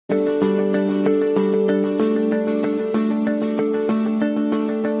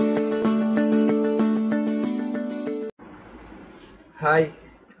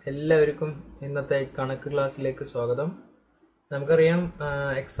എല്ലാവർക്കും ഇന്നത്തെ കണക്ക് ക്ലാസ്സിലേക്ക് സ്വാഗതം. നമുക്കറിയാം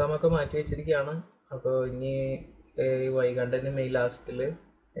എക്സാം ഒക്കെ മാറ്റി വെച്ചിരിക്കുകയാണ്. അപ്പോൾ ഇനി വൈകാണ്ടന് മെയ് ലാസ്റ്റിൽ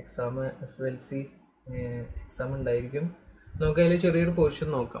എക്സാം SSLC എക്സാം ഉണ്ടായിരിക്കും. നമുക്കതിൽ ചെറിയൊരു പോർഷൻ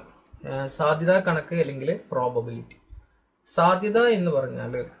നോക്കാം. സാധ്യത കണക്ക് അല്ലെങ്കിൽ പ്രോബബിലിറ്റി. സാധ്യത എന്ന്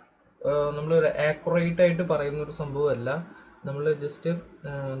പറഞ്ഞാൽ നമ്മൾ ഒരു ആക്യുറേറ്റ് ആയിട്ട് പറയുന്ന ഒരു സംഭവമല്ല. നമ്മൾ ജസ്റ്റ്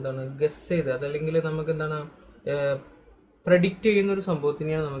ഗസ് ചെയ്ത് അതല്ലെങ്കിൽ നമുക്ക് പ്രഡിക്റ്റ് ചെയ്യുന്ന ഒരു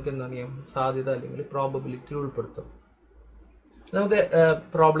സംഭവത്തിനെയാണ് നമുക്ക് എന്താണ് ചെയ്യാം, സാധ്യത അല്ലെങ്കിൽ പ്രോബബിലിറ്റി ഉൾപ്പെടുത്തും. നമുക്ക്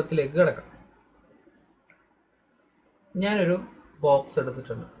പ്രോബ്ലത്തിലേക്ക് കിടക്കാം. ഞാനൊരു ബോക്സ്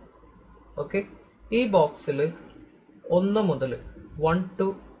എടുത്തിട്ടുണ്ട്. ഓക്കെ, ഈ ബോക്സിൽ 1 മുതൽ 1 to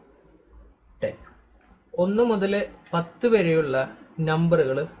 10 1 മുതൽ 10 വരെയുള്ള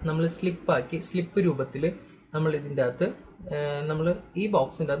നമ്പറുകൾ നമ്മൾ സ്ലിപ്പ് രൂപത്തിൽ നമ്മൾ ഇതിൻ്റെ അകത്ത് ഈ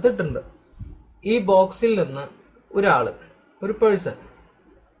ബോക്സിൻ്റെ അകത്ത് ഇട്ടിട്ടുണ്ട്. ഈ ബോക്സിൽ നിന്ന് ഒരു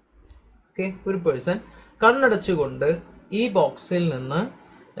പേഴ്സൺ കണ്ണടച്ചുകൊണ്ട് ഈ ബോക്സിൽ നിന്ന്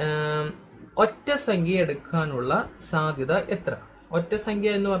ഒറ്റ സംഖ്യ എടുക്കാനുള്ള സാധ്യത എത്ര? ഒറ്റ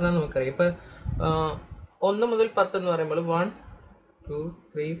സംഖ്യ എന്ന് പറഞ്ഞാൽ നമുക്കറിയാം, ഇപ്പൊ 1 മുതൽ 10 എന്ന് പറയുമ്പോൾ 1 2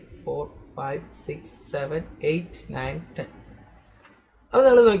 3 4 5 6 7 8 9 10. അത്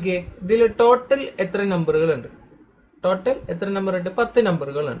നമ്മൾ നോക്കിയേ, ഇതിൽ ടോട്ടൽ എത്ര നമ്പറുകൾ ഉണ്ട്? 10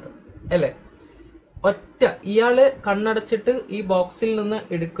 നമ്പറുകളുണ്ട് അല്ലേ? ഇയാള് കണ്ണടച്ചിട്ട് ഈ ബോക്സിൽ നിന്ന്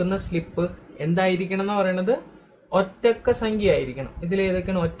എടുക്കുന്ന സ്ലിപ്പ് എന്തായിരിക്കണം എന്ന് പറയുന്നത്? ഒറ്റക്ക സംഖ്യ ആയിരിക്കണം. ഇതിൽ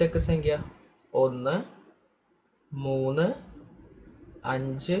ഏതൊക്കെയാണ് ഒറ്റക്ക സംഖ്യ? 1 3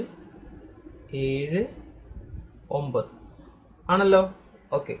 5 7 9 ആണല്ലോ.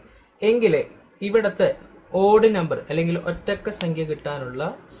 ഓക്കെ, എങ്കിലേ ഇവിടത്തെ ഓഡ് നമ്പർ അല്ലെങ്കിൽ ഒറ്റക്ക സംഖ്യ കിട്ടാനുള്ള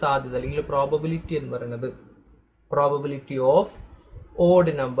സാധ്യത അല്ലെങ്കിൽ പ്രോബബിലിറ്റി എന്ന് പറയുന്നത് പ്രോബബിലിറ്റി ഓഫ്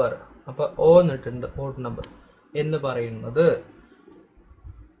ഓഡ് നമ്പർ. അപ്പൊ എന്നിട്ടുണ്ട് ഓഡ് നമ്പർ എന്ന് പറയുന്നത്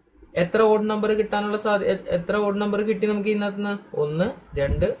എത്ര ഓഡ് നമ്പർ കിട്ടാനുള്ള സാധ്യത? എത്ര ഓഡ് നമ്പർ കിട്ടി നമുക്ക് ഇതിനകത്ത്? 1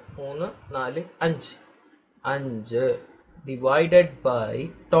 2 3 4 5 5 ഡിവൈഡഡ് ബൈ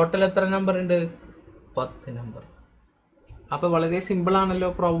ടോട്ടൽ എത്ര നമ്പർ ഉണ്ട്? 10 നമ്പർ. അപ്പൊ വളരെ സിമ്പിൾ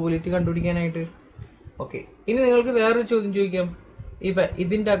ആണല്ലോ പ്രോബബിലിറ്റി കണ്ടുപിടിക്കാനായിട്ട്. ഓക്കെ, ഇനി നിങ്ങൾക്ക് വേറൊരു ചോദ്യം ചോദിക്കാം. ഇപ്പൊ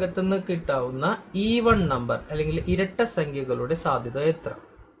ഇതിന്റെ അകത്തുനിന്ന് കിട്ടാവുന്ന ഈവൺ നമ്പർ അല്ലെങ്കിൽ ഇരട്ട സംഖ്യകളുടെ സാധ്യത എത്ര?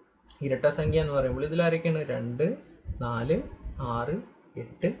 ഇരട്ട സംഖ്യ എന്ന് പറയുമ്പോൾ ഇതിൽ ആരൊക്കെയാണ്? 2 4 6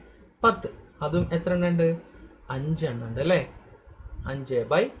 8 10. അതും എത്ര എണ്ണം ഉണ്ട്? 5 എണ്ണം ഉണ്ട് അല്ലേ? 5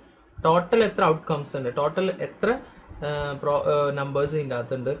 ബൈ ടോട്ടൽ എത്ര ഔട്ട്കംസ് ഉണ്ട്? ടോട്ടൽ എത്ര നമ്പേഴ്സ് ഇതിൻ്റെ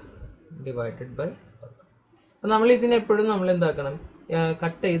അകത്തുണ്ട്? Divided by 10. അപ്പൊ നമ്മൾ ഇതിനെ എപ്പോഴും നമ്മൾ എന്താക്കണം?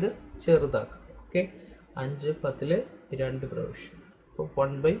 കട്ട് ചെയ്ത് ചെറുതാക്കണം. ഓക്കെ, 5 10 2 പ്രാവശ്യം. അപ്പോൾ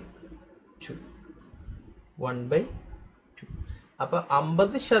 1/2 1/2. അപ്പൊ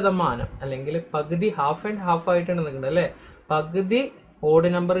 50% അല്ലെങ്കിൽ പകുതി, ഹാഫ് ആൻഡ് ഹാഫ് ആയിട്ടാണ് നിൽക്കുന്നത് അല്ലെ? പകുതി ഓഡ്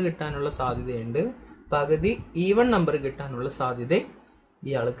നമ്പർ കിട്ടാനുള്ള സാധ്യതയുണ്ട്, പകുതി ഈവൺ നമ്പർ കിട്ടാനുള്ള സാധ്യത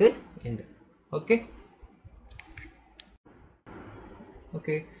ഇയാൾക്ക് ഉണ്ട്. ഓക്കെ,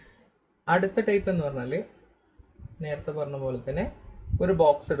 അടുത്ത ടൈപ്പ് എന്ന് പറഞ്ഞാല് നേരത്തെ പറഞ്ഞ പോലെ തന്നെ ഒരു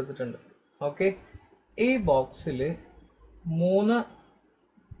ബോക്സ് എടുത്തിട്ടുണ്ട്. ഓക്കെ, ഈ ബോക്സിൽ 3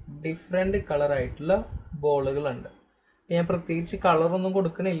 ഡിഫറെന്റ് കളർ ആയിട്ടുള്ള ബോളുകളുണ്ട്. ഞാൻ പ്രത്യേകിച്ച് കളറൊന്നും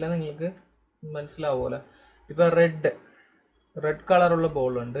കൊടുക്കണില്ല, നിങ്ങൾക്ക് മനസ്സിലാവുമല്ലോ. ഇപ്പൊ റെഡ് കളറുള്ള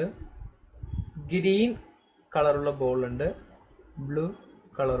ബോളുണ്ട്, ഗ്രീൻ കളറുള്ള ബോളുണ്ട്, ബ്ലൂ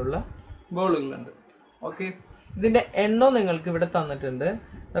കളറുള്ള ബോളുകളുണ്ട്. ഓക്കെ, ഇതിന്റെ എണ്ണം നിങ്ങൾക്ക് ഇവിടെ തന്നിട്ടുണ്ട്.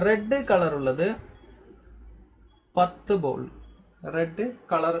 Red കളറുള്ളത് 10 ball. റെഡ്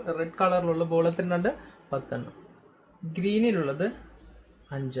കളറിലുള്ള ബോൾ എത്രയുണ്ട്? 10 എണ്ണം. ഗ്രീനിലുള്ളത്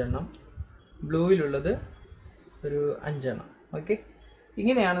 5 എണ്ണം, ബ്ലൂയിലുള്ളത് ഒരു 5 എണ്ണം. ഓക്കെ,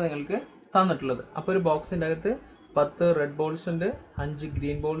 ഇങ്ങനെയാണ് നിങ്ങൾക്ക് തന്നിട്ടുള്ളത്. അപ്പൊ ഒരു ബോക്സിന്റെ അകത്ത് 10 റെഡ് ബോൾസ് ഉണ്ട്, 5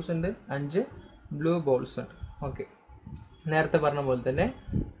 ഗ്രീൻ ബോൾസ് ഉണ്ട്, 5 ബ്ലൂ ബോൾസ് ഉണ്ട്. ഓക്കെ, നേരത്തെ പറഞ്ഞ പോലെ തന്നെ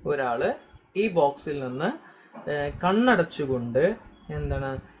ഒരാള് ഈ ബോക്സിൽ നിന്ന് കണ്ണടച്ചുകൊണ്ട്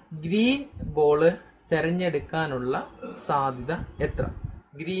ഗ്രീൻ ബോള് തിരഞ്ഞെടുക്കാനുള്ള സാധ്യത എത്ര?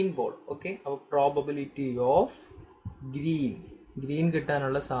 Green ball. ഓക്കെ, അപ്പൊ പ്രോബബിലിറ്റി ഓഫ് ഗ്രീൻ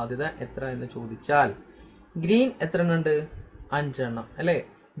കിട്ടാനുള്ള സാധ്യത എത്ര എന്ന് ചോദിച്ചാൽ, ഗ്രീൻ എത്ര എണ്ണം ഉണ്ട്? 5 എണ്ണം അല്ലെ?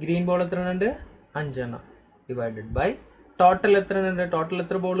 ഗ്രീൻ ബോൾ എത്ര എണ്ണം ഉണ്ട്? 5 എണ്ണം ഡിവൈഡഡ് ബൈ ടോട്ടൽ എത്ര എണ്ണം ഉണ്ട്? ടോട്ടൽ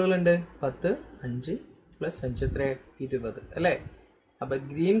എത്ര ബോളുകൾ ഉണ്ട്? 10. 5 + 5 എത്ര? 20 അല്ലെ? അപ്പൊ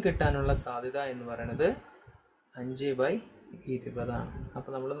ഗ്രീൻ കിട്ടാനുള്ള സാധ്യത എന്ന് പറയുന്നത് 5/20 ആണ്. അപ്പൊ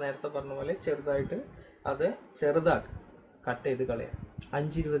നമ്മൾ നേരത്തെ പറഞ്ഞ പോലെ ചെറുതായിട്ട് അത് കട്ട് ചെയ്ത് കളയാം.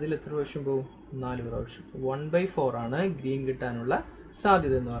 5 20 എത്ര പ്രാവശ്യം പോകും? 4 പ്രാവശ്യം. 1/4 ആണ് ഗ്രീൻ കിട്ടാനുള്ള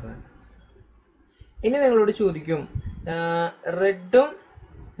സാധ്യത എന്ന് പറഞ്ഞത്. ഇനി നിങ്ങളോട് ചോദിക്കും, റെഡും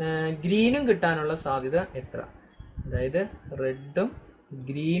ഗ്രീനും കിട്ടാനുള്ള സാധ്യത എത്ര? അതായത് റെഡും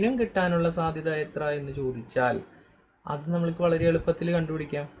ഗ്രീനും കിട്ടാനുള്ള സാധ്യത എത്ര എന്ന് ചോദിച്ചാൽ അത് നമ്മൾക്ക് വളരെ എളുപ്പത്തിൽ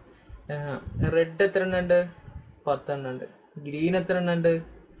കണ്ടുപിടിക്കാം. റെഡ് എത്ര എണ്ണം ഉണ്ട്? 10 എണ്ണം ഉണ്ട്. ഗ്രീൻ എത്ര എണ്ണം ഉണ്ട്?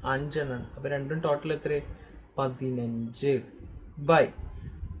 5 എണ്ണം ഉണ്ട്. അപ്പൊ രണ്ടും ടോട്ടൽ എത്ര? 15 ബൈ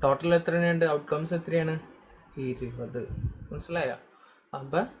ടോട്ടൽ എത്ര ഉണ്ട്? ഔട്ട്കംസ് എത്രയാണ്? 20. മനസ്സിലായോ?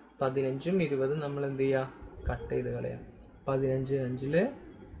 അപ്പൊ 15ഉം 20ഉം നമ്മൾ എന്ത് ചെയ്യുക? കട്ട് ചെയ്ത് കളയാം. 15 5-ല്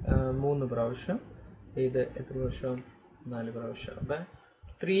 3 പ്രാവശ്യം, ഇത് എത്ര പ്രാവശ്യം? 4 പ്രാവശ്യം. അപ്പൊ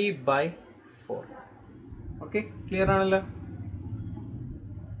 3/4. ഓക്കെ, ക്ലിയർ ആണല്ലോ?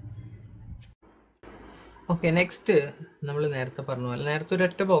 ഓക്കെ, നെക്സ്റ്റ് നമ്മൾ നേരത്തെ പറഞ്ഞ പോലെ നേരത്തെ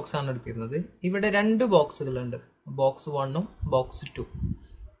ഒരൊറ്റ ബോക്സ് ആണ് എടുത്തിരുന്നത്. ഇവിടെ 2 ബോക്സുകളുണ്ട്, ബോക്സ് 1ഉം ബോക്സ് 2.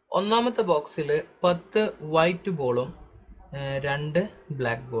 ഒന്നാമത്തെ ബോക്സിൽ 10 വൈറ്റ് ബോളും 2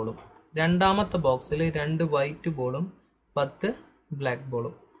 ബ്ലാക്ക് ബോളും. രണ്ടാമത്തെ ബോക്സിൽ 2 വൈറ്റ് ബോളും 10 ബ്ലാക്ക്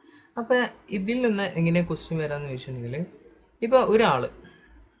ബോളും. അപ്പൊ ഇതിൽ നിന്ന് എങ്ങനെ ക്വസ്റ്റ്യൻ വരാന്ന് ചോദിച്ചിട്ടുണ്ടെങ്കിൽ, ഇപ്പൊ ഒരാള്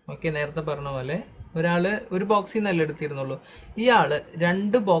നേരത്തെ പറഞ്ഞ പോലെ ഒരാള് ഒരു ബോക്സിൽ നിന്നല്ല എടുത്തിരുന്നുള്ളൂ. ഇയാള്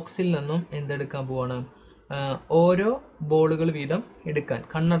 2 ബോക്സിൽ നിന്നും എന്തെടുക്കാൻ പോവാണ്? ഓരോ ബോളുകൾ വീതം എടുക്കാൻ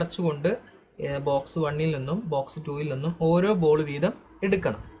കണ്ണടച്ചുകൊണ്ട് ബോക്സ് 1ൽ നിന്നും ബോക്സ് 2ൽ നിന്നും ഓരോ ബോൾ വീതം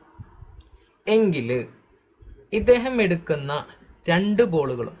എടുക്കണം. എങ്കില് ഇദ്ദേഹം എടുക്കുന്ന 2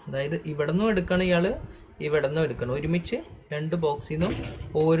 ബോളുകളും, അതായത് ഇവിടെ നിന്നും എടുക്കണം ഇയാള്, ഇവിടെ നിന്നും എടുക്കണം, ഒരുമിച്ച് 2 ബോക്സിൽ നിന്നും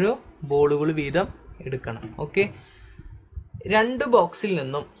ഓരോ ബോളുകൾ വീതം എടുക്കണം. ഓക്കെ, 2 ബോക്സിൽ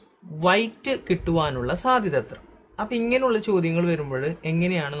നിന്നും വൈറ്റ് കിട്ടുവാനുള്ള സാധ്യത എത്ര? അപ്പൊ ഇങ്ങനെയുള്ള ചോദ്യങ്ങൾ വരുമ്പോൾ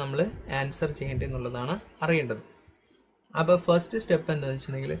എങ്ങനെയാണ് നമ്മൾ ആൻസർ ചെയ്യേണ്ടത് എന്നുള്ളതാണ് അറിയേണ്ടത്. അപ്പൊ ഫസ്റ്റ് സ്റ്റെപ്പ് എന്താണെന്ന്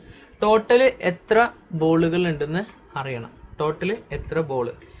വെച്ചിട്ടുണ്ടെങ്കിൽ, ടോട്ടല് എത്ര ബോളുകൾ ഉണ്ടെന്ന് അറിയണം. ടോട്ടല് എത്ര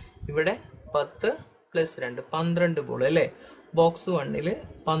ബോള്? ഇവിടെ 10 + 2 12 ബോൾ അല്ലേ? ബോക്സ് 1ല്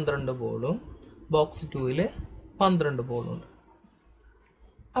 12 ബോളും ബോക്സ് 2ല് 12 ബോളും ഉണ്ട്.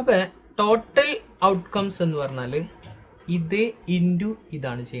 അപ്പൊ ടോട്ടൽ ഔട്ട്കംസ് എന്ന് പറഞ്ഞാൽ ഇത് ഇൻറ്റു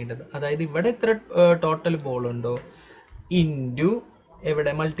ഇതാണ് ചെയ്യേണ്ടത്. അതായത് ഇവിടെ എത്ര ടോട്ടൽ ബോൾ ഉണ്ടോ ഇൻറ്റു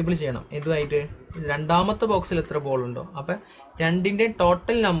എവിടെ മൾട്ടിപ്പിൾ ചെയ്യണം, ഇതുമായിട്ട് രണ്ടാമത്തെ ബോക്സിൽ എത്ര ബോൾ ഉണ്ടോ, അപ്പൊ 2ന്റെ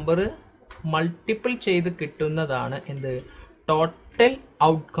ടോട്ടൽ നമ്പർ മൾട്ടിപ്പിൾ ചെയ്ത് കിട്ടുന്നതാണ് എന്ത്? ടോട്ടൽ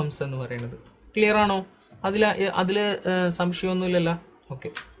ഔട്ട്കംസ് എന്ന് പറയുന്നത്. ക്ലിയർ ആണോ? അതില് സംശയമൊന്നുമില്ലല്ലോ? ഓക്കെ,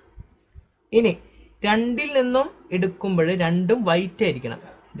 ഇനി 2ൽ നിന്നും എടുക്കുമ്പോൾ 2ഉം വൈറ്റ് ആയിരിക്കണം.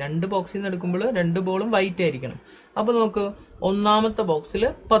 2 ബോക്സിൽ നിന്ന് എടുക്കുമ്പോൾ 2 ബോളും വൈറ്റ് ആയിരിക്കണം. അപ്പൊ നോക്ക്, ഒന്നാമത്തെ ബോക്സിൽ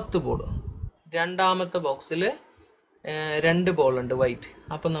 10 ബോൾ, രണ്ടാമത്തെ ബോക്സിൽ 2 ബോൾ ഉണ്ട് വൈറ്റ്.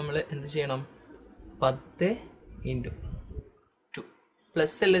 അപ്പൊ നമ്മൾ എന്ത് ചെയ്യണം? 10 × 2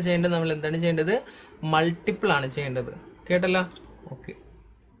 പ്ലസ് അല്ല ചെയ്യേണ്ടത്, നമ്മൾ എന്താണ് ചെയ്യേണ്ടത്? മൾട്ടിപ്പിൾ ആണ് ചെയ്യേണ്ടത്. കേട്ടല്ലോ? ഓക്കെ,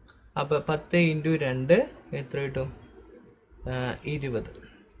 അപ്പൊ 10 × 2 എത്ര കിട്ടും? 20.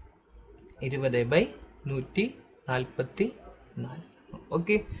 20/144.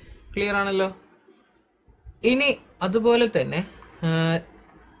 ഓക്കെ, ക്ലിയർ ആണല്ലോ? ഇനി അതുപോലെ തന്നെ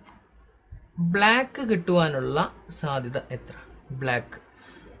ബ്ലാക്ക് കിട്ടുവാനുള്ള സാധ്യത എത്ര? ബ്ലാക്ക്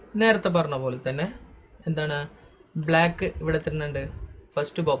നേരത്തെ പറഞ്ഞ പോലെ തന്നെ എന്താണ്? ബ്ലാക്ക് ഇവിടെ എത്ര ഉണ്ട്?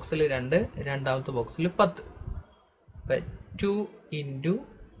 ഫസ്റ്റ് ബോക്സിൽ 2, രണ്ടാമത്തെ ബോക്സിൽ 10. 2 ×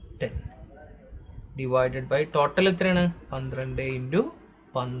 10 ഡിവൈഡഡ് ബൈ ടോട്ടൽ എത്രയാണ്? 12 ×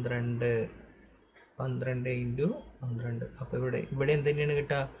 12. 12 × 12. അപ്പൊ ഇവിടെ എന്തെങ്കിലും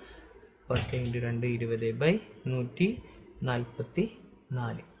കിട്ടുക? 10 × 2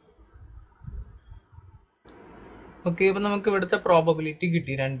 20/144. ഓക്കെ, അപ്പൊ നമുക്ക് ഇവിടുത്തെ പ്രോബബിലിറ്റി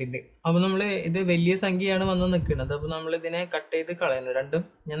കിട്ടി 2ന്റെ. അപ്പൊ നമ്മൾ ഇത് വലിയ സംഖ്യയാണ് വന്ന് നിൽക്കുന്നത്. അപ്പൊ നമ്മൾ ഇതിനെ കട്ട് ചെയ്ത് കളയണം. രണ്ടും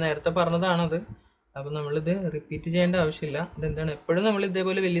ഞാൻ നേരത്തെ പറഞ്ഞതാണത്. അപ്പൊ നമ്മളിത് റിപ്പീറ്റ് ചെയ്യേണ്ട ആവശ്യമില്ല. ഇതെന്താണ്, എപ്പോഴും നമ്മൾ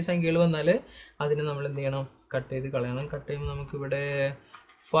ഇതേപോലെ വലിയ സംഖ്യകൾ വന്നാൽ അതിന് നമ്മൾ എന്ത് ചെയ്യണം? കട്ട് ചെയ്ത് കളയണം. കട്ട് ചെയ്യുമ്പോൾ നമുക്ക് ഇവിടെ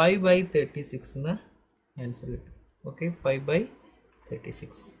 5/36 എന്ന് ആൻസർ കിട്ടും. ഓക്കെ,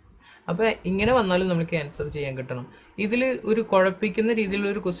 5/36. അപ്പൊ ഇങ്ങനെ വന്നാലും നമുക്ക് ആൻസർ ചെയ്യാൻ കിട്ടണം. ഇതിൽ ഒരു കുഴപ്പിക്കുന്ന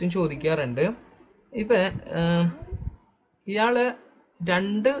രീതിയിലുള്ള ഒരു ക്വസ്റ്റ്യൻ ചോദിക്കാറുണ്ട്. ഇപ്പൊ ഇയാള്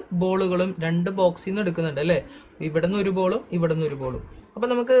 2 ബോളുകളും 2 ബോക്സിൽ നിന്ന് എടുക്കുന്നുണ്ട് അല്ലെ? ഇവിടെ നിന്ന് ഒരു ബോളും ഇവിടെ നിന്ന് ഒരു ബോളും. അപ്പൊ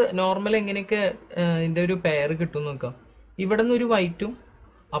നമുക്ക് നോർമൽ എങ്ങനെയൊക്കെ ഇതിന്റെ ഒരു പെയർ കിട്ടും നോക്കാം. ഇവിടെ നിന്ന് ഒരു വൈറ്റും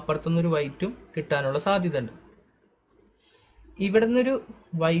അപ്പുറത്തുനിന്ന് ഒരു വൈറ്റും കിട്ടാനുള്ള സാധ്യത ഉണ്ട്. ഇവിടെ നിന്നൊരു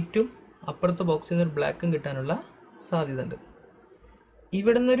വൈറ്റും അപ്പുറത്തെ ബോക്സിൽ നിന്ന് ഒരു ബ്ലാക്കും കിട്ടാനുള്ള സാധ്യത ഉണ്ട്.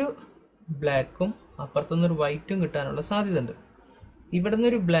 ഇവിടെ നിന്നൊരു ബ്ലാക്കും അപ്പുറത്തുനിന്നൊരു വൈറ്റും കിട്ടാനുള്ള സാധ്യത ഉണ്ട്. ഇവിടെ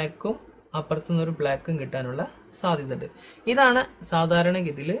നിന്നൊരു ബ്ലാക്കും അപ്പുറത്തുനിന്നൊരു ബ്ലാക്കും കിട്ടാനുള്ള സാധ്യത ഉണ്ട്. ഇതാണ്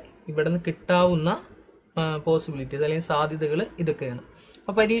സാധാരണഗതിയിൽ ഇവിടെ നിന്ന് കിട്ടാവുന്ന പോസിബിലിറ്റീസ് അല്ലെങ്കിൽ സാധ്യതകൾ ഇതൊക്കെയാണ്.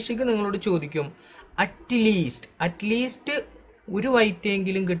 അപ്പൊ പരീക്ഷയ്ക്ക് നിങ്ങളോട് ചോദിക്കും, അറ്റ്ലീസ്റ്റ് ഒരു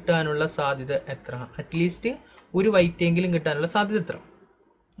വൈറ്റെങ്കിലും കിട്ടാനുള്ള സാധ്യത എത്ര? അറ്റ്ലീസ്റ്റ് ഒരു വൈറ്റെങ്കിലും കിട്ടാനുള്ള സാധ്യത എത്ര?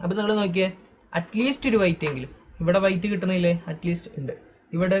 അപ്പൊ നിങ്ങൾ നോക്കിയേ, അറ്റ്ലീസ്റ്റ് ഒരു വൈറ്റെങ്കിലും. ഇവിടെ വൈറ്റ് കിട്ടുന്നില്ലേ? അറ്റ്ലീസ്റ്റ് ഉണ്ട്.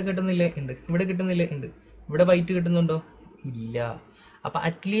 ഇവിടെ കിട്ടുന്നില്ലേ? ഉണ്ട്. ഇവിടെ കിട്ടുന്നില്ലേ? ഉണ്ട്. ഇവിടെ വൈറ്റ് കിട്ടുന്നുണ്ടോ? ഇല്ല. അപ്പൊ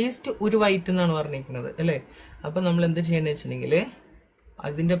അറ്റ്ലീസ്റ്റ് ഒരു വൈറ്റ് എന്നാണ് പറഞ്ഞിരിക്കുന്നത് അല്ലേ. അപ്പൊ നമ്മൾ എന്ത് ചെയ്യേണ്ടത് വെച്ചിട്ടുണ്ടെങ്കിൽ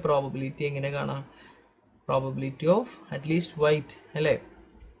അതിന്റെ പ്രോബബിലിറ്റി എങ്ങനെ കാണാം? പ്രോബബിലിറ്റി ഓഫ് അറ്റ്ലീസ്റ്റ് വൈറ്റ് അല്ലേ.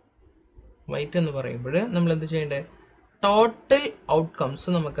 വൈറ്റ് എന്ന് പറയുമ്പോൾ നമ്മൾ എന്ത് ചെയ്യേണ്ടത്? Total outcomes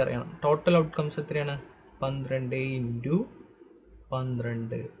നമുക്കറിയണം. ടോട്ടൽ ഔട്ട്കംസ് എത്രയാണ്? 12 ×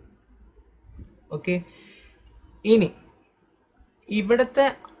 12. ഓക്കെ. ഇനി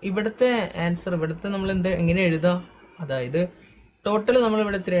ഇവിടുത്തെ ആൻസർ നമ്മൾ എങ്ങനെ എഴുതാം? അതായത് ടോട്ടൽ നമ്മൾ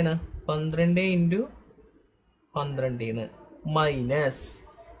ഇവിടെ എത്രയാണ്? 12 × 12 മൈനസ്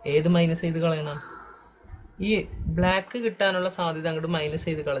ഏത് മൈനസ് ചെയ്ത് കളയണം? ഈ ബ്ലാക്ക് കിട്ടാനുള്ള സാധ്യത അങ്ങോട്ട് മൈനസ്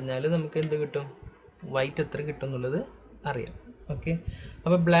ചെയ്ത് കളഞ്ഞാൽ നമുക്ക് എന്ത് കിട്ടും? വൈറ്റ് എത്ര കിട്ടും എന്നുള്ളത് അറിയാം. ഓക്കെ.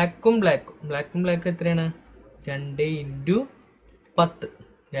 അപ്പൊ ബ്ലാക്കും എത്രയാണ്? 2 × 10.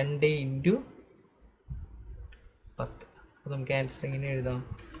 2 × 10. അപ്പൊ നമുക്ക് ആൻസർ എങ്ങനെ എഴുതാം?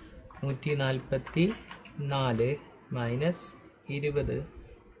 144 മൈനസ് 20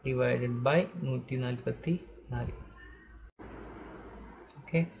 ഡിവൈഡഡ് ബൈ 144.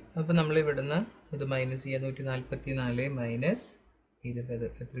 ഓക്കെ. അപ്പൊ നമ്മൾ ഇവിടുന്ന് ഇത് മൈനസ് ചെയ്യാം. 144 മൈനസ് 20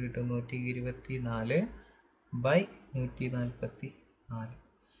 എത്ര കിട്ടും? 124 ബൈ 144.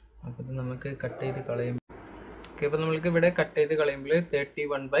 അപ്പൊ ഇത് നമുക്ക് കട്ട് ചെയ്ത് കളയുമ്പോൾ അപ്പൊ നമ്മൾക്ക് ഇവിടെ കട്ട് ചെയ്ത് കളയുമ്പോൾ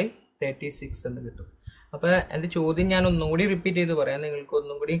 31/36 എന്ന് കിട്ടും. അപ്പൊ എന്റെ ചോദ്യം ഞാൻ ഒന്നുകൂടി റിപ്പീറ്റ് ചെയ്ത് പറയാം, നിങ്ങൾക്ക്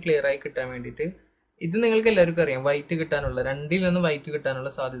ഒന്നും കൂടി ക്ലിയർ ആയി കിട്ടാൻ വേണ്ടിയിട്ട്. ഇത് നിങ്ങൾക്ക് എല്ലാവർക്കും അറിയാം, വൈറ്റ് കിട്ടാനുള്ള, 2ൽ നിന്ന് വൈറ്റ് കിട്ടാനുള്ള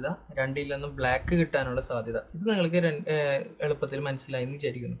സാധ്യത, 2ൽ നിന്ന് ബ്ലാക്ക് കിട്ടാനുള്ള സാധ്യത. ഇത് നിങ്ങൾക്ക് എളുപ്പത്തിൽ മനസ്സിലായി എന്ന്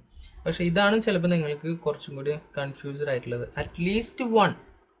വിചാരിക്കുന്നു. പക്ഷെ ഇതാണ് ചിലപ്പോൾ നിങ്ങൾക്ക് കുറച്ചും കൂടി കൺഫ്യൂസ്ഡ് ആയിട്ടുള്ളത്. അറ്റ്ലീസ്റ്റ്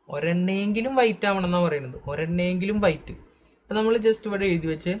ഒരെണ്ണെങ്കിലും വൈറ്റ് ആവണം എന്നാണ് പറയുന്നത്. ഒരെണ്ണെങ്കിലും വൈറ്റ്. അപ്പം നമ്മൾ ജസ്റ്റ് ഇവിടെ എഴുതി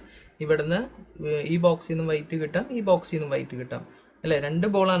വെച്ച് ഇവിടുന്ന് ഈ ബോക്സിൽ നിന്നും വൈറ്റ് കിട്ടാം, ഈ ബോക്സിൽ നിന്നും വൈറ്റ് കിട്ടാം അല്ലേ. 2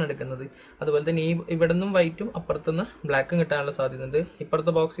 ബോളാണ് എടുക്കുന്നത്. അതുപോലെ തന്നെ ഇവിടെ നിന്നും വൈറ്റും അപ്പുറത്തുനിന്ന് ബ്ലാക്കും കിട്ടാനുള്ള സാധ്യത ഉണ്ട്.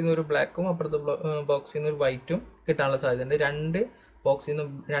 ഇപ്പുറത്തെ ബോക്സിൽ നിന്ന് ഒരു ബ്ലാക്കും അപ്പുറത്തെ ബോക്സിൽ നിന്ന് ഒരു വൈറ്റും കിട്ടാനുള്ള സാധ്യത ഉണ്ട്. 2 ബോക്സിൽ നിന്ന്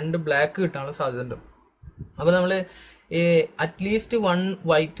 2 ബ്ലാക്ക് കിട്ടാനുള്ള സാധ്യത ഉണ്ട്. അപ്പോൾ നമ്മൾ അറ്റ്ലീസ്റ്റ് 1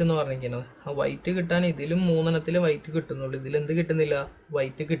 വൈറ്റ് എന്ന് പറഞ്ഞിരിക്കുന്നത്, ആ വൈറ്റ് കിട്ടാൻ ഇതിലും 3 വൈറ്റ് കിട്ടുന്നുള്ളൂ. ഇതിൽ എന്ത് കിട്ടുന്നില്ല?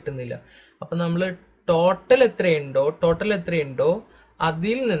 വൈറ്റ് കിട്ടുന്നില്ല. അപ്പം നമ്മൾ ടോട്ടൽ എത്രയുണ്ടോ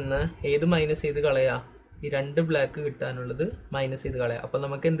അതിൽ നിന്ന് ഏത് മൈനസ് ചെയ്ത് കളയാ? ഈ 2 ബ്ലാക്ക് കിട്ടാനുള്ളത് മൈനസ് ചെയ്ത് കളയാം. അപ്പം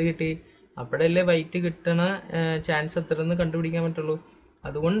നമുക്ക് എന്ത് കിട്ടി? അപ്പോഴല്ലേ വൈറ്റ് കിട്ടണ ചാൻസ് എത്രയെന്ന് കണ്ടുപിടിക്കാൻ പറ്റുള്ളൂ.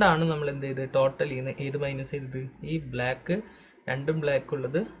 അതുകൊണ്ടാണ് നമ്മൾ എന്ത് ചെയ്ത് ടോട്ടലിൽ നിന്ന് ഏത് മൈനസ് ചെയ്തത്? ഈ 2 ബ്ലാക്ക്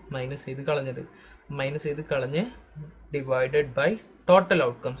ഉള്ളത് മൈനസ് ചെയ്ത് കളഞ്ഞത്. മൈനസ് ചെയ്ത് കളഞ്ഞ് divided by total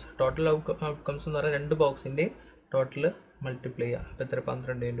outcomes. Total outcomes എന്ന് പറഞ്ഞാൽ 2 ബോക്സിൻ്റെ ടോട്ടൽ മൾട്ടിപ്ലൈ ചെയ്യുക. അപ്പോൾ എത്ര?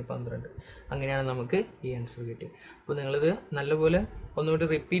 12 × 12. അങ്ങനെയാണ് നമുക്ക് ഈ ആൻസർ കിട്ടിയത്. അപ്പോൾ നിങ്ങളിത് നല്ലപോലെ ഒന്നുകൂടി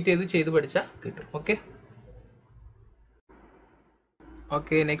റിപ്പീറ്റ് ചെയ്ത് പഠിച്ചാൽ കിട്ടും.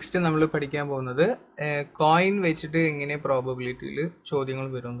 ഓക്കെ, നെക്സ്റ്റ് നമ്മൾ പഠിക്കാൻ പോകുന്നത് കോയിൻ വെച്ചിട്ട് എങ്ങനെ പ്രോബബിലിറ്റിയിൽ ചോദ്യങ്ങൾ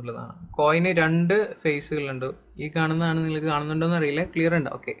വരും എന്നുള്ളതാണ്. കോയിന് 2 ഫേസുകളുണ്ട്. ഈ കാണുന്നതാണ്, നിങ്ങൾക്ക് കാണുന്നുണ്ടോ എന്ന് അറിയില്ല, ക്ലിയർ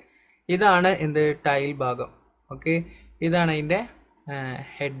ഉണ്ടോ? ഓക്കെ, ഇതാണ് എന്ത്? ടൈൽ ഭാഗം. ഓക്കെ, ഇതാണ് അതിൻ്റെ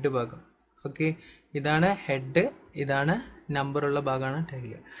ഹെഡ് ഭാഗം. ഓക്കെ, ഇതാണ് ഹെഡ്, ഇതാണ് നമ്പറുള്ള ഭാഗമാണ്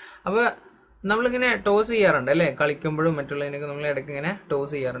ടൈല്. അപ്പോൾ നമ്മളിങ്ങനെ ടോസ് ചെയ്യാറുണ്ട് അല്ലേ, കളിക്കുമ്പോഴും മറ്റുള്ളതിനൊക്കെ നമ്മൾ ഇടയ്ക്ക് ഇങ്ങനെ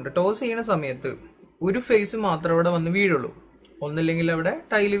ടോസ് ചെയ്യാറുണ്ട്. ടോസ് ചെയ്യുന്ന സമയത്ത് ഒരു ഫേസ് മാത്രം അവിടെ വന്ന് വീഴുള്ളൂ. ഒന്നില്ലെങ്കിൽ അവിടെ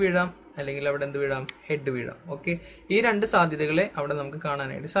ടൈല് വീഴാം, അല്ലെങ്കിൽ അവിടെ എന്ത് വീഴാം? ഹെഡ് വീഴാം. ഓക്കെ, ഈ 2 സാധ്യതകളെ അവിടെ നമുക്ക്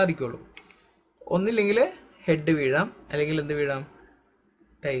കാണാനായിട്ട് സാധിക്കുള്ളൂ. ഒന്നില്ലെങ്കിൽ ഹെഡ് വീഴാം, അല്ലെങ്കിൽ എന്ത് വീഴാം?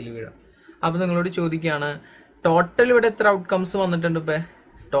 ടൈല് വീഴാം. അപ്പോൾ നിങ്ങളോട് ചോദിക്കുകയാണ്, ടോട്ടൽ ഇവിടെ എത്ര ഔട്ട്കംസ് വന്നിട്ടുണ്ട്? ഇപ്പം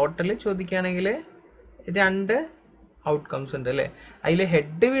ടോട്ടൽ ചോദിക്കുകയാണെങ്കിൽ 2 ഔട്ട്കംസ് ഉണ്ട് അല്ലേ. അതിൽ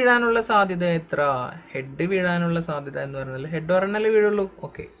ഹെഡ് വീഴാനുള്ള സാധ്യത എത്ര? ഹെഡ് വീഴാനുള്ള സാധ്യത എന്ന് പറഞ്ഞാൽ ഹെഡ് ഒരെണ്ണല്ലേ വീഴുള്ളൂ.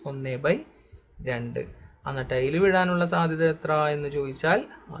 ഓക്കെ, 1/2. അന്ന് ടൈല് വീഴാനുള്ള സാധ്യത എത്ര എന്ന് ചോദിച്ചാൽ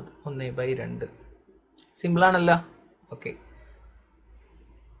അത് 1/2. സിമ്പിളാണല്ലോ. ഓക്കെ,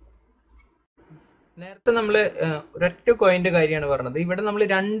 നേരത്തെ നമ്മൾ ഒരൊറ്റ കോയിന്റെ കാര്യമാണ് പറഞ്ഞത്. ഇവിടെ നമ്മൾ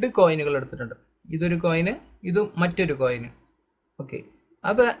 2 കോയിനുകൾ എടുത്തിട്ടുണ്ട്. ഇതൊരു കോയിന്, ഇതും മറ്റൊരു കോയിന്. ഓക്കെ,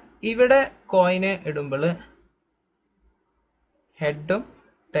 അപ്പൊ ഇവിടെ കോയിന് ഇടുമ്പോൾ ഹെഡും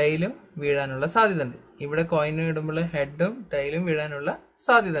ടൈലും വീഴാനുള്ള സാധ്യത ഉണ്ട്. ഇവിടെ കോയിന് ഇടുമ്പോൾ ഹെഡും ടൈലും വീഴാനുള്ള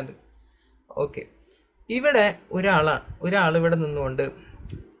സാധ്യത ഉണ്ട്. ഓക്കെ, ഇവിടെ ഒരാൾ ഇവിടെ നിന്നുകൊണ്ട്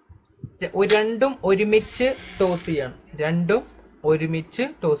 2 ഒരുമിച്ച് ടോസ് ചെയ്യാണ്.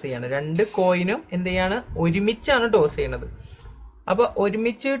 2 കോയിനും എന്ത് ചെയ്യാണ്? ഒരുമിച്ചാണ് ടോസ് ചെയ്യണത്. അപ്പൊ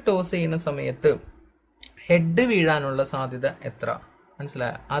ഒരുമിച്ച് ടോസ് ചെയ്യുന്ന സമയത്ത് ഹെഡ് വീഴാനുള്ള സാധ്യത എത്ര?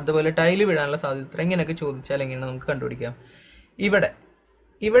 മനസ്സിലായ? അതുപോലെ ടൈല് വീഴാനുള്ള സാധ്യത എത്ര? ഇങ്ങനെയൊക്കെ ചോദിച്ചാൽ എങ്ങനെ നമുക്ക് കണ്ടുപിടിക്കാം?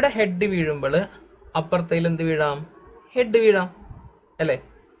 ഇവിടെ ഹെഡ് വീഴുമ്പോൾ അപ്പുറത്തേൽ എന്ത് വീഴാം? ഹെഡ് വീഴാം അല്ലേ.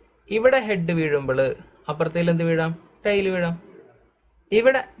 ഇവിടെ ഹെഡ് വീഴുമ്പോൾ അപ്പുറത്തേൽ എന്ത് വീഴാം? ടൈല് വീഴാം.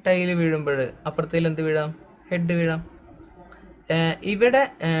 ഇവിടെ ടൈല് വീഴുമ്പോൾ അപ്പുറത്തേൽ എന്ത് വീഴാം? ഹെഡ് വീഴാം. ഇവിടെ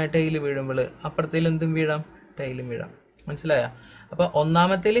ടൈല് വീഴുമ്പോൾ അപ്പുറത്തേൽ എന്തും വീഴാം? ടൈലും വീഴാം. മനസ്സിലായ? അപ്പൊ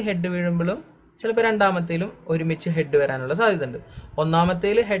ഒന്നാമത്തേൽ ഹെഡ് വീഴുമ്പോഴും ചിലപ്പോൾ രണ്ടാമത്തേലും ഒരുമിച്ച് ഹെഡ് വരാനുള്ള സാധ്യത ഉണ്ട്.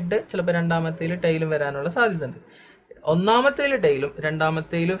 ഒന്നാമത്തേൽ ഹെഡ് ചിലപ്പോൾ രണ്ടാമത്തേൽ ടൈലും വരാനുള്ള സാധ്യത ഉണ്ട്. ഒന്നാമത്തേൽ ടൈലും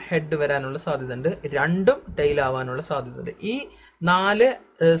രണ്ടാമത്തേലും ഹെഡ് വരാനുള്ള സാധ്യത ഉണ്ട്. രണ്ടും ടൈൽ ആവാനുള്ള സാധ്യത ഉണ്ട്. ഈ 4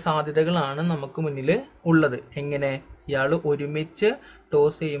 സാധ്യതകളാണ് നമുക്ക് മുന്നിൽ ഉള്ളത്. എങ്ങനെ ഇയാൾ ഒരുമിച്ച്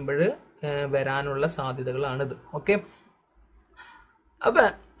ടോസ് ചെയ്യുമ്പോൾ വരാനുള്ള സാധ്യതകളാണിത്. ഓക്കെ, അപ്പൊ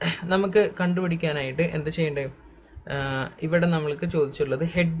നമുക്ക് കണ്ടുപിടിക്കാനായിട്ട് എന്ത് ചെയ്യേണ്ടത്? ഇവിടെ നമ്മൾക്ക് ചോദിച്ചുള്ളത്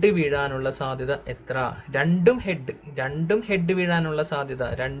ഹെഡ് വീഴാനുള്ള സാധ്യത എത്ര? രണ്ടും ഹെഡ് വീഴാനുള്ള സാധ്യത,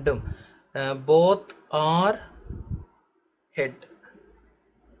 രണ്ടും ബോത്ത് ആർ ഹെഡ്,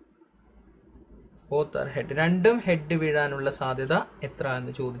 രണ്ടും ഹെഡ് വീഴാനുള്ള സാധ്യത എത്ര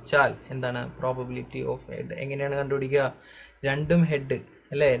എന്ന് ചോദിച്ചാൽ എന്താണ് പ്രോബബിലിറ്റി ഓഫ് ഹെഡ്? എങ്ങനെയാണ് കണ്ടുപിടിക്കുക? രണ്ടും ഹെഡ്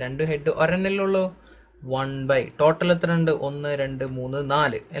അല്ലെ, രണ്ടും ഹെഡ് ഒരെണ്ണല്ലുള്ളൂ. 1/, ടോട്ടൽ എത്ര ഉണ്ട്? 1 2 3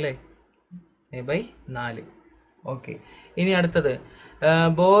 4 അല്ലെ, A/4. ഓക്കെ, ഇനി അടുത്തത്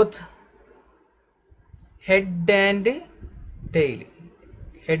ബോത്ത് ഹെഡ് ആൻഡ് ടെയിൽ,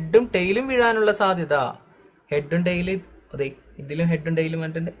 ഹെഡും ടെയിലും വീഴാനുള്ള സാധ്യത. ഹെഡും ടെയില് അതെ, ഇതിലും ഹെഡും ടെയിലും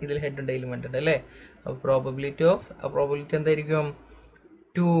വേണ്ടിട്ടുണ്ട്, ഇതിൽ ഹെഡും ടെയിലും വേണ്ടിട്ടുണ്ട് അല്ലേ. അപ്പൊ പ്രോബബിലിറ്റി എന്തായിരിക്കും?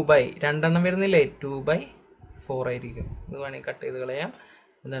 2/, രണ്ടെണ്ണം വരുന്നില്ലേ, 2/4 ആയിരിക്കും. ഇത് വേണമെങ്കിൽ കട്ട് ചെയ്ത് കളയാം.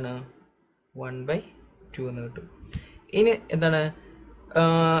 എന്താണ് 1/2 എന്ന് കിട്ടും. ഇനി എന്താണ്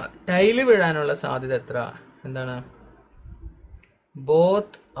ടൈല് വീഴാനുള്ള സാധ്യത എത്ര? എന്താണ്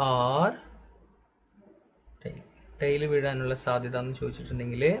ബോത്ത് ആർ ടൈല് വീഴാനുള്ള സാധ്യത എന്ന്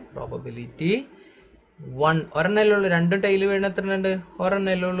ചോദിച്ചിട്ടുണ്ടെങ്കിൽ പ്രോബബിലിറ്റി 1, ഒരെണ്ണല്ലേ ഉള്ളൂ. രണ്ടും ടൈല് വീഴുന്ന എത്ര ഉണ്ട്?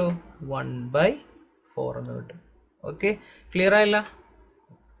 ഒരെണ്ണല്ലേ ഉള്ളൂ, 1/4 എന്ന് കിട്ടും. ഓക്കെ, ക്ലിയർ ആയില്ല?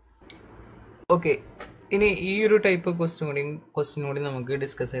 ഓക്കെ, ഇനി ഈ ഒരു ടൈപ്പ് ക്വസ്റ്റ്യൻ കൂടി നമുക്ക്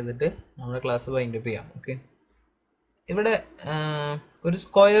ഡിസ്കസ് ചെയ്തിട്ട് നമ്മുടെ ക്ലാസ് വൈൻഡപ്പ് ചെയ്യാം. ഓക്കെ, ഇവിടെ ഒരു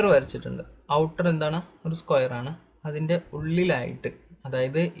സ്ക്വയർ വരച്ചിട്ടുണ്ട്. ഔട്ടർ എന്താണ്? ഒരു സ്ക്വയർ ആണ്. അതിൻ്റെ ഉള്ളിലായിട്ട്,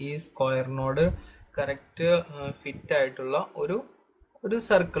 അതായത് ഈ സ്ക്വയറിനോട് കറക്റ്റ് ഫിറ്റ് ആയിട്ടുള്ള ഒരു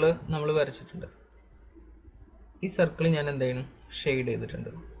സർക്കിള് നമ്മൾ വരച്ചിട്ടുണ്ട്. ഈ സർക്കിൾ ഞാൻ എന്താണ് ഷെയ്ഡ്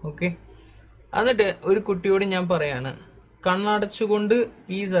ചെയ്തിട്ടുണ്ട്. ഓക്കെ, എന്നിട്ട് ഒരു കുട്ടിയോട് ഞാൻ പറയാണ്, കണ്ണടച്ചുകൊണ്ട്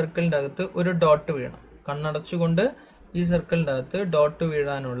ഈ സർക്കിളിൻ്റെ അകത്ത് ഒരു ഡോട്ട് വീഴണം. കണ്ണടച്ചുകൊണ്ട് ഈ സർക്കിളിൻ്റെ അകത്ത് ഡോട്ട്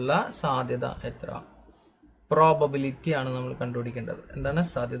വീഴാനുള്ള സാധ്യത എത്ര? പ്രോബബിലിറ്റി ആണ് നമ്മൾ കണ്ടുപിടിക്കേണ്ടത്. എന്താണ്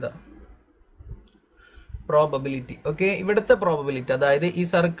സാധ്യത? പ്രോബബിലിറ്റി. ഓക്കെ, ഇവിടുത്തെ പ്രോബബിലിറ്റി, അതായത് ഈ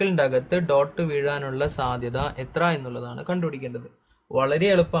സർക്കിളിൻ്റെ അകത്ത് ഡോട്ട് വീഴാനുള്ള സാധ്യത എത്ര എന്നുള്ളതാണ് കണ്ടുപിടിക്കേണ്ടത്. വളരെ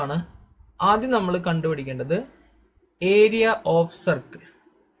എളുപ്പമാണ്. ആദ്യം നമ്മൾ കണ്ടുപിടിക്കേണ്ടത് ഏരിയ ഓഫ് സർക്കിൾ,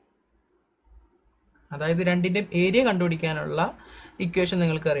 അതായത് രണ്ടിന്റെയും ഏരിയ കണ്ടുപിടിക്കാനുള്ള ഇക്വേഷൻ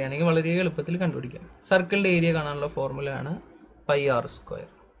നിങ്ങൾക്ക് അറിയുകയാണെങ്കിൽ വളരെ എളുപ്പത്തിൽ കണ്ടുപിടിക്കാം. സർക്കിളിന്റെ ഏരിയ കാണാനുള്ള ഫോർമുലയാണ് πr²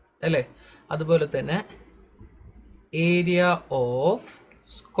 അല്ലേ. അതുപോലെ തന്നെ ഏരിയ ഓഫ്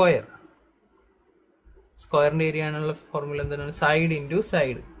സ്ക്വയർ, സ്ക്വയറിന്റെ ഏരിയ ആണുള്ള ഫോർമുല എന്താണ്? Side into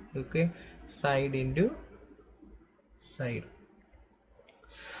side. Okay, side into side.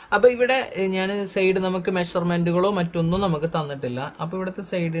 അപ്പൊ ഇവിടെ ഞാൻ സൈഡ് നമുക്ക് മെഷർമെന്റുകളോ മറ്റൊന്നും നമുക്ക് തന്നിട്ടില്ല. അപ്പൊ ഇവിടുത്തെ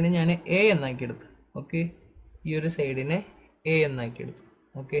സൈഡിനെ ഞാൻ എ എന്നാക്കി എടുത്തു. ഓക്കെ, ഈ ഒരു സൈഡിനെ എ എന്നാക്കി എടുത്തു.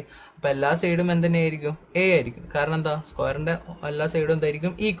 ഓക്കെ, അപ്പൊ എല്ലാ സൈഡും എന്തെന്നെയായിരിക്കും? എ ആയിരിക്കും. കാരണം എന്താ? സ്ക്വയറിന്റെ എല്ലാ സൈഡും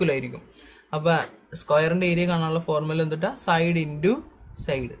എന്തായിരിക്കും? ഈക്വൽ ആയിരിക്കും. അപ്പൊ സ്ക്വയറിന്റെ ഏരിയ കാണാനുള്ള formula എന്തിട്ടാ? Side into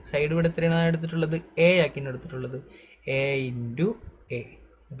side. Side ഇവിടെ എത്രയാണ് എടുത്തിട്ടുള്ളത്? എ ആക്കിയാണ് എടുത്തിട്ടുള്ളത്. A into A.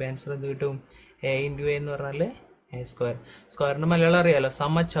 അപ്പൊ ആൻസർ എന്ത് കിട്ടും? എ ഇൻറ്റു എ എന്ന് പറഞ്ഞാല് എ സ്ക്വയർ. സ്ക്വയറിന്റെ മലയാളം അറിയാലോ,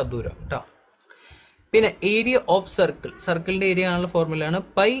 സമചതുരം കേട്ടോ. പിന്നെ ഏരിയ ഓഫ് സർക്കിൾ, സർക്കിളിന്റെ ഏരിയ കാണാനുള്ള ഫോർമുലയാണ്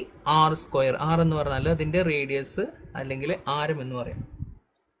πr². ആർ എന്ന് പറഞ്ഞാൽ അതിന്റെ റേഡിയസ് അല്ലെങ്കിൽ ആരം എന്ന് പറയും.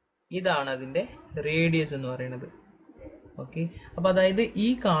 ഇതാണ് അതിന്റെ റേഡിയസ് എന്ന് പറയുന്നത്. ഓക്കെ, അപ്പൊ അതായത് ഈ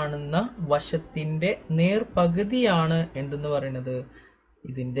കാണുന്ന വശത്തിന്റെ നേർപകുതിയാണ് എന്തെന്ന് പറയുന്നത്?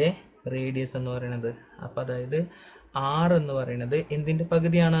 ഇതിന്റെ റേഡിയസ് എന്ന് പറയുന്നത്. അപ്പൊ അതായത് ആർ എന്ന് പറയുന്നത് എന്തിന്റെ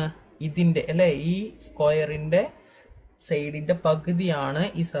പകുതിയാണ്? ഇതിന്റെ അല്ലെ, ഈ സ്ക്വയറിന്റെ സൈഡിന്റെ പകുതിയാണ്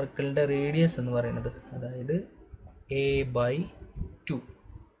ഈ സർക്കിളിന്റെ റേഡിയസ് എന്ന് പറയുന്നത്. അതായത് a/2.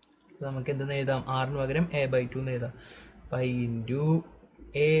 നമുക്ക് എന്തെന്ന് എഴുതാം? ആറിന് പകരം a/2 എന്ന് എഴുതാം. π into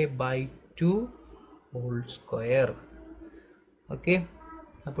a/2 whole square. Okay,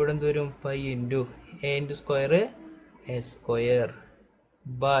 അപ്പോൾ ഇവിടെ എന്ത് വരും? π into a into square a square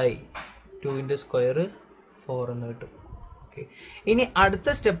by 2 into square 4 എന്ന് കിട്ടും. ഓക്കെ, ഇനി അടുത്ത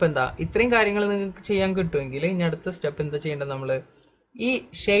സ്റ്റെപ്പ് എന്താ? ഇത്രയും കാര്യങ്ങൾ നിങ്ങൾക്ക് ചെയ്യാൻ കിട്ടുമെങ്കിൽ ഇനി അടുത്ത സ്റ്റെപ്പ് എന്താ ചെയ്യേണ്ടത്? നമ്മൾ ഈ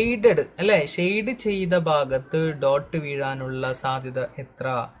ഷെയ്ഡഡ് അല്ലെ, ഷെയ്ഡ് ചെയ്ത ഭാഗത്ത് ഡോട്ട് വീഴാനുള്ള സാധ്യത എത്ര?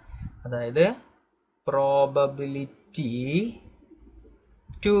 അതായത് probability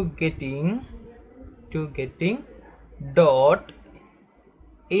to getting dot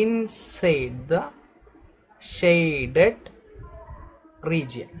inside the shaded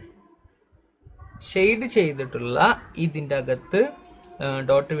region. Shade ചെയ്തിട്ടുള്ള ഇതിൻ്റെ അകത്ത്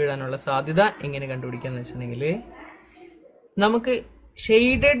ഡോട്ട് വീഴാനുള്ള സാധ്യത എങ്ങനെ കണ്ടുപിടിക്കാന്ന് വെച്ചിട്ടുണ്ടെങ്കിൽ നമുക്ക്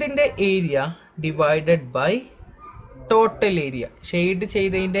ഷെയ്ഡഡിന്റെ area divided by total area. Shade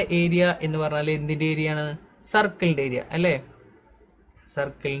ചെയ്തതിന്റെ ഏരിയ എന്ന് പറഞ്ഞാൽ എന്തിന്റെ ഏരിയ ആണ്? സർക്കിളിന്റെ ഏരിയ അല്ലേ?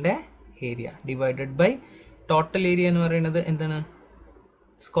 സർക്കിളിന്റെ area divided by total area എന്ന് പറയുന്നത് എന്താണ്?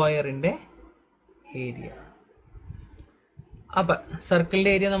 സ്ക്വയറിന്റെ ഏരിയ. അപ്പൊ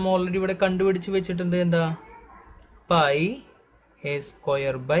സർക്കിളിന്റെ ഏരിയ നമ്മൾ ഓൾറെഡി ഇവിടെ കണ്ടുപിടിച്ച് വെച്ചിട്ടുണ്ട്. എന്താ? Pi A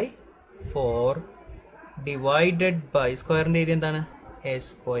square by 4 divided by സ്ക്വയറിന്റെ ഏരിയ എന്താണ്? A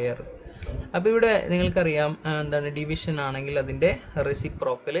square. അപ്പൊ ഇവിടെ നിങ്ങൾക്കറിയാം എന്താണ്? ഡിവിഷൻ ആണെങ്കിൽ അതിന്റെ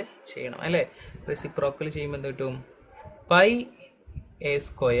റെസിപ്രോക്കൽ ചെയ്യണം അല്ലെ? റെസിപ്രോക്കൽ ചെയ്യുമ്പോൾ എന്ത് കിട്ടും? Pi A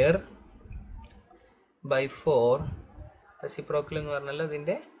square by 4. Reciprocal എന്ന് പറഞ്ഞാൽ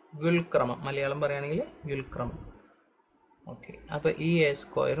അതിന്റെ വ്യുൽക്രമം, മലയാളം പറയുകയാണെങ്കിൽ വ്യുൽക്രമം. ഓക്കെ, അപ്പൊ ഈ എ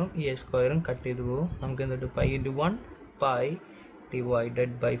സ്ക്വയറും കട്ട് ചെയ്തു പോകും. നമുക്ക് എന്ത് കിട്ടും? Pi into 1 pi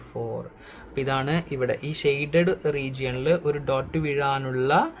divided by 4. അപ്പം ഇതാണ് ഇവിടെ ഈ ഷെയ്ഡഡ് റീജിയണിൽ ഒരു ഡോട്ട്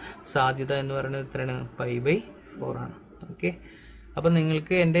വീഴാനുള്ള സാധ്യത എന്ന് പറയുന്നത് എത്രയാണ്? പൈ ബൈ 4 ആണ്. ഓക്കെ, അപ്പം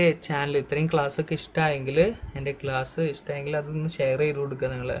നിങ്ങൾക്ക് എൻ്റെ ചാനൽ ഇത്രയും ക്ലാസ്സൊക്കെ ഇഷ്ടമായെങ്കിൽ, എൻ്റെ ക്ലാസ് ഇഷ്ടമായെങ്കിൽ അതൊന്ന് ഷെയർ ചെയ്ത് കൊടുക്കുക.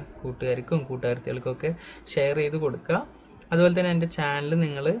 നിങ്ങളെ കൂട്ടുകാർക്കും കൂട്ടുകാർത്തികൾക്കും ഒക്കെ ഷെയർ ചെയ്ത് കൊടുക്കുക. അതുപോലെ തന്നെ എൻ്റെ ചാനൽ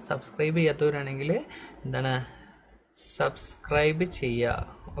നിങ്ങൾ സബ്സ്ക്രൈബ് ചെയ്യാത്തവരാണെങ്കിൽ എന്താണ്? സബ്സ്ക്രൈബ് ചെയ്യുക.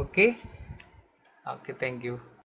 Okay, thank you.